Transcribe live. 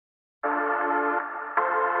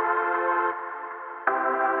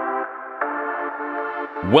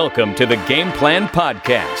Welcome to the Game Plan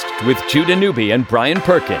Podcast with Judah Newby and Brian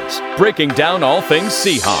Perkins, breaking down all things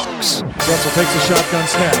Seahawks. Russell takes a shotgun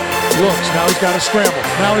snap, looks, now he's got to scramble.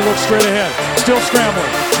 Now he looks straight ahead, still scrambling,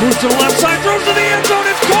 moves to the left side, throws to the end zone,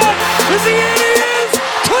 it's caught! Is he in? He is!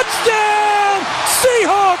 Touchdown!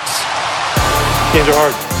 Seahawks! Games are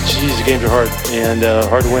hard. Jeez, games are hard and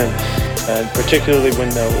hard to win. And particularly when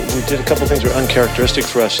we did a couple things that were uncharacteristic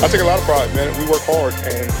for us. I take a lot of pride, man. We work hard,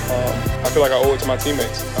 and I feel like I owe it to my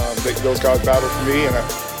teammates. Those guys battled for me, and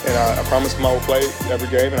I promised them I will play every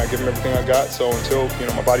game, and I give them everything I got. So until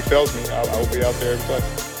my body fails me, I will be out there every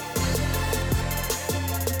play.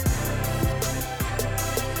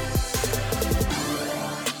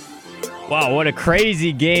 Wow, what a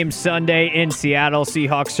crazy game Sunday in Seattle.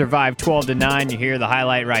 Seahawks survived 12-9. You hear the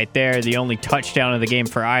highlight right there. The only touchdown of the game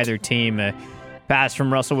for either team. A pass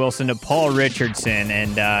from Russell Wilson to Paul Richardson.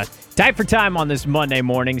 And tight for time on this Monday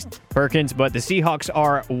morning, Perkins. But the Seahawks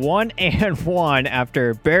are 1-1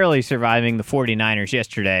 after barely surviving the 49ers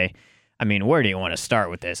yesterday. I mean, where do you want to start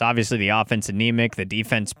with this? Obviously, the offense anemic. The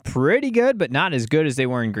defense pretty good, but not as good as they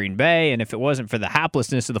were in Green Bay. And if it wasn't for the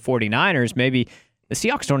haplessness of the 49ers, maybe the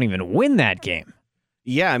Seahawks don't even win that game.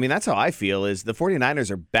 Yeah, I mean, that's how I feel, is the 49ers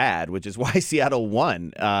are bad, which is why Seattle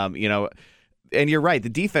won. And you're right. The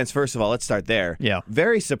defense, first of all, let's start there. Yeah.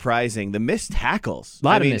 Very surprising. The missed tackles. A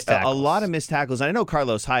lot of missed tackles. A lot of missed tackles. And I know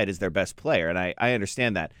Carlos Hyde is their best player, and I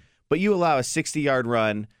understand that. But you allow a 60-yard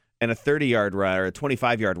run and a 30-yard run or a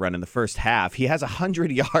 25-yard run in the first half. He has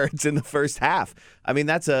 100 yards in the first half. I mean,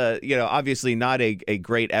 that's obviously not a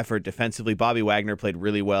great effort defensively. Bobby Wagner played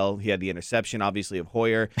really well. He had the interception, obviously, of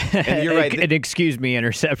Hoyer. And you're right. An excuse me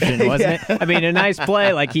interception, wasn't it? I mean, a nice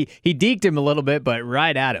play. Like he deked him a little bit, but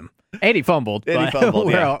right at him. And he fumbled.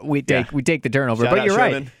 We take the turnover. But you're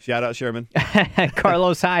Sherman. right. Shout out Sherman.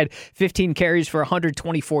 Carlos Hyde, 15 carries for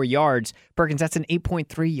 124 yards. Perkins, that's an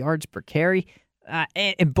 8.3 yards per carry.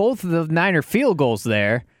 And both of the Niner field goals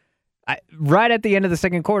there, right at the end of the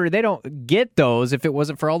second quarter, they don't get those if it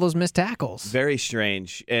wasn't for all those missed tackles. Very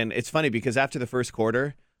strange. And it's funny because after the first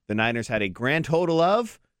quarter, the Niners had a grand total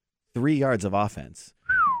of 3 yards of offense.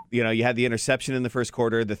 You had the interception in the first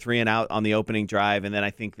quarter, the 3 and out on the opening drive, and then I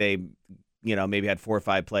think they, maybe had 4 or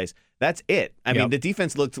 5 plays. That's it. I mean, the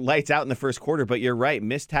defense looked lights out in the first quarter, but you're right.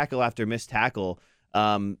 Missed tackle after missed tackle.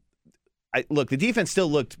 Look, the defense still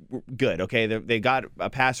looked good, okay? They got a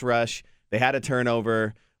pass rush. They had a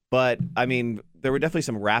turnover. But, I mean, there were definitely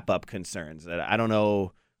some wrap-up concerns. I don't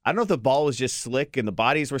know if the ball was just slick and the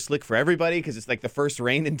bodies were slick for everybody because it's like the first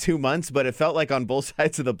rain in 2 months, but it felt like on both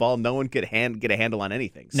sides of the ball, no one could get a handle on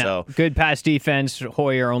anything. No, good pass defense.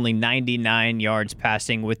 Hoyer only 99 yards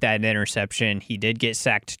passing with that interception. He did get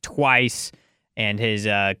sacked twice, and his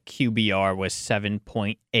QBR was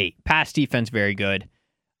 7.8. Pass defense, very good.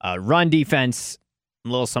 Run defense, a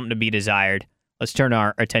little something to be desired. Let's turn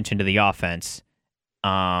our attention to the offense.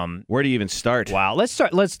 Where do you even start? Wow, let's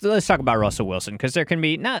talk about Russell Wilson, because there can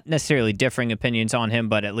be not necessarily differing opinions on him,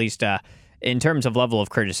 but at least in terms of level of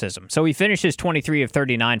criticism. So he finishes 23 of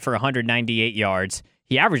 39 for 198 yards.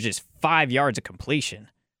 He averages 5 yards of completion.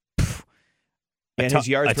 And his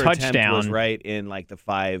yards per touchdown attempt was right in like the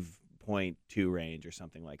 5.2 range or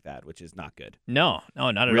something like that, which is not good. No,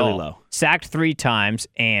 not at all. Really low. Sacked 3 times,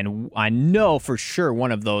 and I know for sure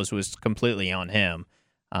one of those was completely on him.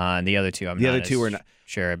 And the other two, were not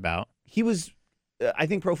sure about. He was, I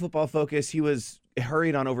think, Pro Football Focus. He was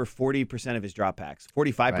hurried on over 40% of his dropbacks,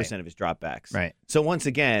 45% of his dropbacks. Right. So once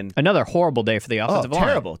again, another horrible day for the offensive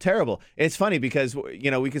line. Terrible. It's funny because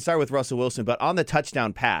we can start with Russell Wilson, but on the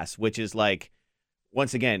touchdown pass, which is like,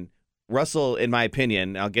 once again, Russell, in my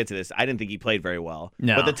opinion, I'll get to this, I didn't think he played very well.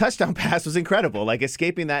 No. But the touchdown pass was incredible, like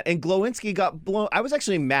escaping that. And Glowinski got blown. I was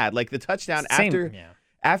actually mad. Like the touchdown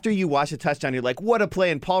after you watch the touchdown, you're like, what a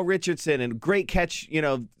play. And Paul Richardson and great catch,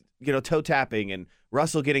 toe tapping and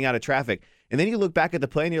Russell getting out of traffic. And then you look back at the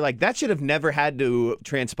play and you're like, that should have never had to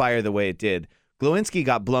transpire the way it did. Glowinski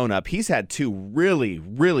got blown up. He's had 2 really,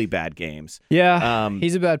 really bad games. Yeah,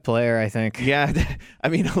 he's a bad player, I think. Yeah, I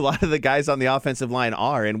mean, a lot of the guys on the offensive line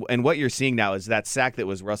are. And what you're seeing now is that sack that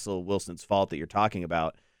was Russell Wilson's fault that you're talking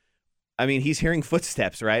about. I mean, he's hearing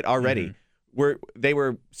footsteps, right, already. Mm-hmm. They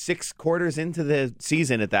were 6 quarters into the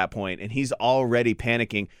season at that point, and he's already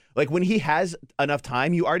panicking. Like, when he has enough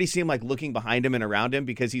time, you already see him, like, looking behind him and around him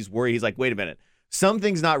because he's worried. He's like, wait a minute,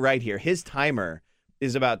 something's not right here. His timer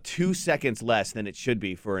is about 2 seconds less than it should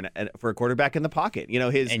be for a quarterback in the pocket.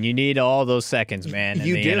 And you need all those seconds, man,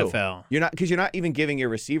 in the NFL. You're not even giving your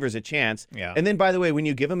receivers a chance. Yeah. And then, by the way, when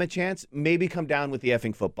you give them a chance, maybe come down with the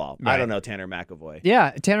effing football. Right. I don't know, Tanner McAvoy. Yeah,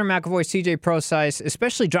 Tanner McAvoy, CJ Prosise,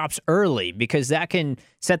 especially drops early because that can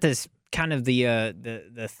set this kind of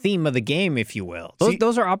the theme of the game, if you will.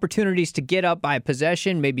 Those are opportunities to get up by a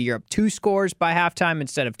possession. Maybe you're up 2 scores by halftime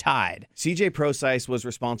instead of tied. CJ Prosise was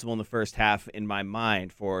responsible in the first half, in my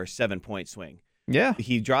mind, for 7-point swing. Yeah.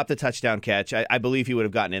 He dropped a touchdown catch. I believe he would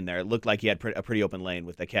have gotten in there. It looked like he had a pretty open lane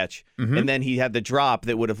with the catch. And then he had the drop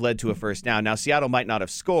that would have led to a first down. Now, Seattle might not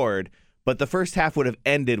have scored, but the first half would have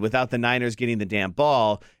ended without the Niners getting the damn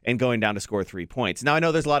ball and going down to score 3 points. Now, I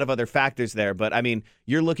know there's a lot of other factors there, but, I mean,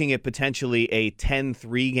 you're looking at potentially a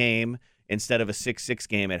 10-3 game instead of a 6-6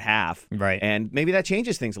 game at half. Right. And maybe that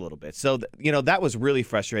changes things a little bit. So, that was really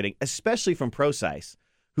frustrating, especially from Prosise,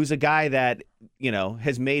 who's a guy that,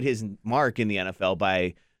 has made his mark in the NFL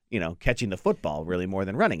by, catching the football really more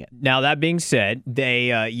than running it. Now, that being said,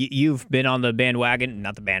 you've been on the bandwagon,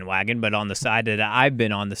 not the bandwagon, but on the side that I've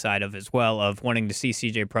been on the side of as well, of wanting to see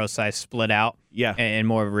CJ Prosise split out and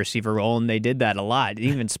more of a receiver role, and they did that a lot,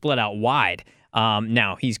 even split out wide.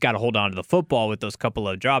 Now, he's got to hold on to the football with those couple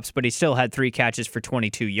of drops, but he still had 3 catches for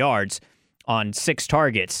 22 yards on 6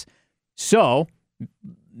 targets. So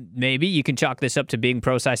maybe you can chalk this up to being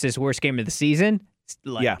Prosise's worst game of the season.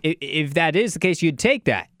 If that is the case, you'd take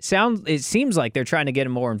that. It seems like they're trying to get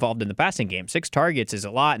him more involved in the passing game. 6 targets is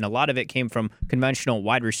a lot, and a lot of it came from conventional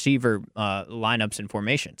wide receiver lineups and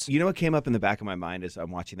formations. You know what came up in the back of my mind as I'm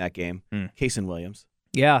watching that game? Kasen Williams.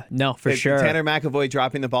 Yeah, no, for sure. Tanner McAvoy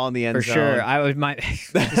dropping the ball in the end zone. For sure. I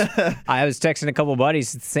was texting a couple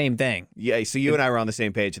buddies, the same thing. Yeah, so you and I were on the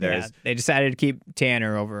same page there. Yeah, they decided to keep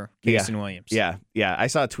Tanner over Kasen Williams. Yeah. I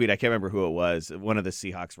saw a tweet. I can't remember who it was. One of the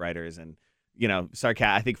Seahawks writers, and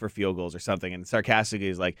I think for field goals or something, and sarcastically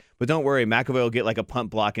is like, but don't worry, McAvoy will get like a punt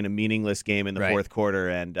block in a meaningless game in the fourth quarter,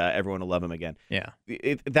 and everyone will love him again. Yeah.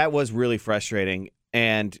 That was really frustrating,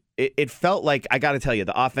 and it felt like, I got to tell you,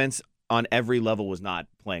 the offense on every level was not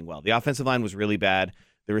playing well. The offensive line was really bad.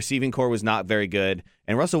 The receiving core was not very good,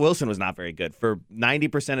 and Russell Wilson was not very good for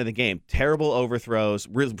 90% of the game. Terrible overthrows,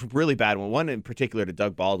 really bad one. One in particular to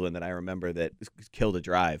Doug Baldwin that I remember that killed a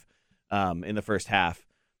drive in the first half.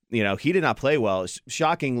 He did not play well,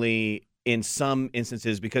 shockingly, in some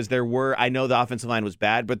instances, because I know the offensive line was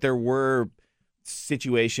bad, but there were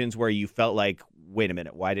situations where you felt like, wait a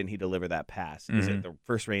minute, why didn't he deliver that pass? Is it the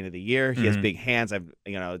first rain of the year? He has big hands.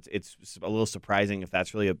 It's a little surprising if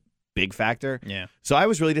that's really a big factor. Yeah. So I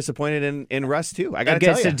was really disappointed in Russ too. I got to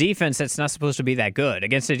tell you, against a defense that's not supposed to be that good,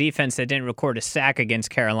 against a defense that didn't record a sack against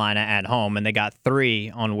Carolina at home, and they got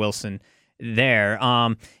 3 on Wilson there.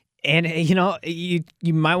 And,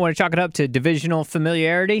 you might want to chalk it up to divisional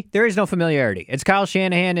familiarity. There is no familiarity. It's Kyle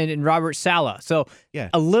Shanahan and Robert Saleh. So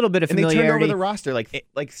a little bit of familiarity. And they turned over the roster, like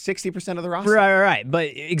 60% of the roster. Right. But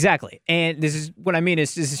exactly. And this is what I mean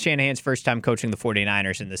is this is Shanahan's first time coaching the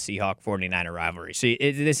 49ers in the Seahawks-49er rivalry. So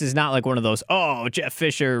this is not like one of those, Jeff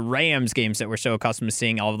Fisher Rams games that we're so accustomed to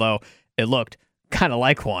seeing, although it looked kind of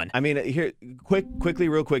like one. I mean, here, real quick, I'm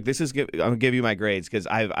going to give you my grades because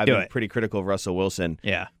I've been pretty critical of Russell Wilson.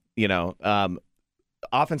 Yeah.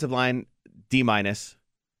 Offensive line, D-.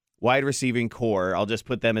 Wide receiving core, I'll just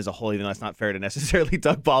put them as a whole, even though it's not fair to necessarily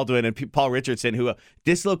Doug Baldwin and Paul Richardson, who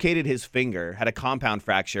dislocated his finger, had a compound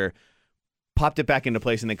fracture, popped it back into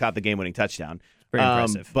place, and then caught the game-winning touchdown. Pretty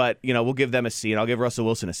impressive. But, we'll give them a C, and I'll give Russell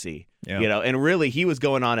Wilson a C. Yeah. And really, he was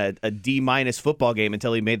going on a D- football game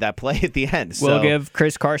until he made that play at the end. We'll give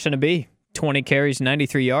Chris Carson a B. 20 carries,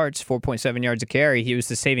 93 yards, 4.7 yards a carry. He was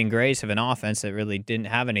the saving grace of an offense that really didn't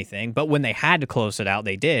have anything. But when they had to close it out,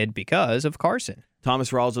 they did because of Carson.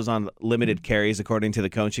 Thomas Rawls was on limited carries, according to the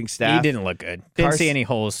coaching staff. He didn't look good. Didn't see any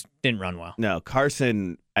holes. Didn't run well. No,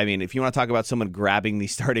 Carson, I mean, if you want to talk about someone grabbing the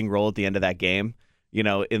starting role at the end of that game, in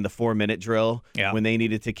the 4-minute drill when they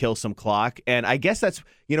needed to kill some clock. And I guess that's,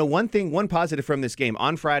 one positive from this game.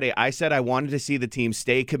 On Friday, I said I wanted to see the team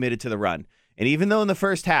stay committed to the run. And even though in the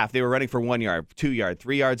first half they were running for 1 yard, 2 yard,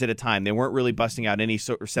 3 yards at a time, they weren't really busting out any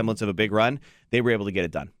sort of semblance of a big run, they were able to get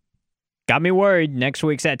it done. Got me worried. Next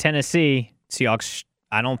week's at Tennessee. Seahawks,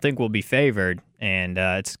 I don't think will be favored. And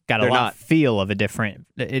it's got it has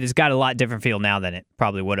got a lot different feel now than it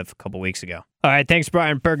probably would have a couple weeks ago. All right, thanks,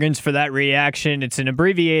 Brian Perkins, for that reaction. It's an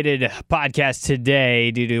abbreviated podcast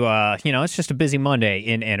today due to, it's just a busy Monday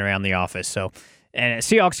in and around the office. So, and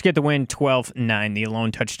Seahawks get the win 12-9, the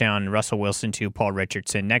lone touchdown, Russell Wilson to Paul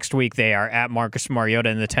Richardson. Next week, they are at Marcus Mariota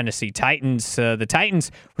and the Tennessee Titans. The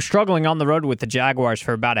Titans were struggling on the road with the Jaguars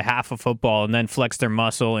for about a half of football and then flexed their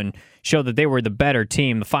muscle and showed that they were the better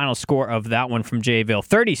team. The final score of that one from Jayville,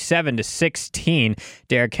 37-16.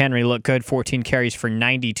 Derrick Henry looked good, 14 carries for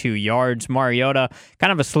 92 yards. Mariota,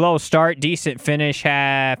 kind of a slow start, decent finish,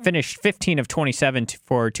 finished 15 of 27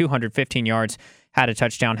 for 215 yards. had a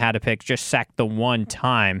touchdown, had a pick, just sacked the one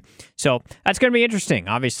time. So that's going to be interesting.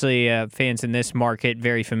 Obviously, fans in this market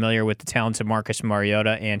very familiar with the talents of Marcus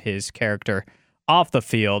Mariota and his character off the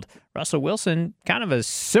field. Russell Wilson, kind of a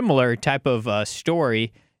similar type of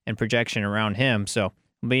story and projection around him. So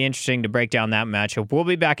it'll be interesting to break down that matchup. We'll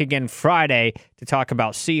be back again Friday to talk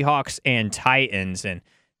about Seahawks and Titans. And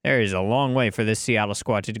there is a long way for this Seattle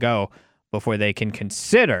squad to go before they can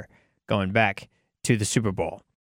consider going back to the Super Bowl.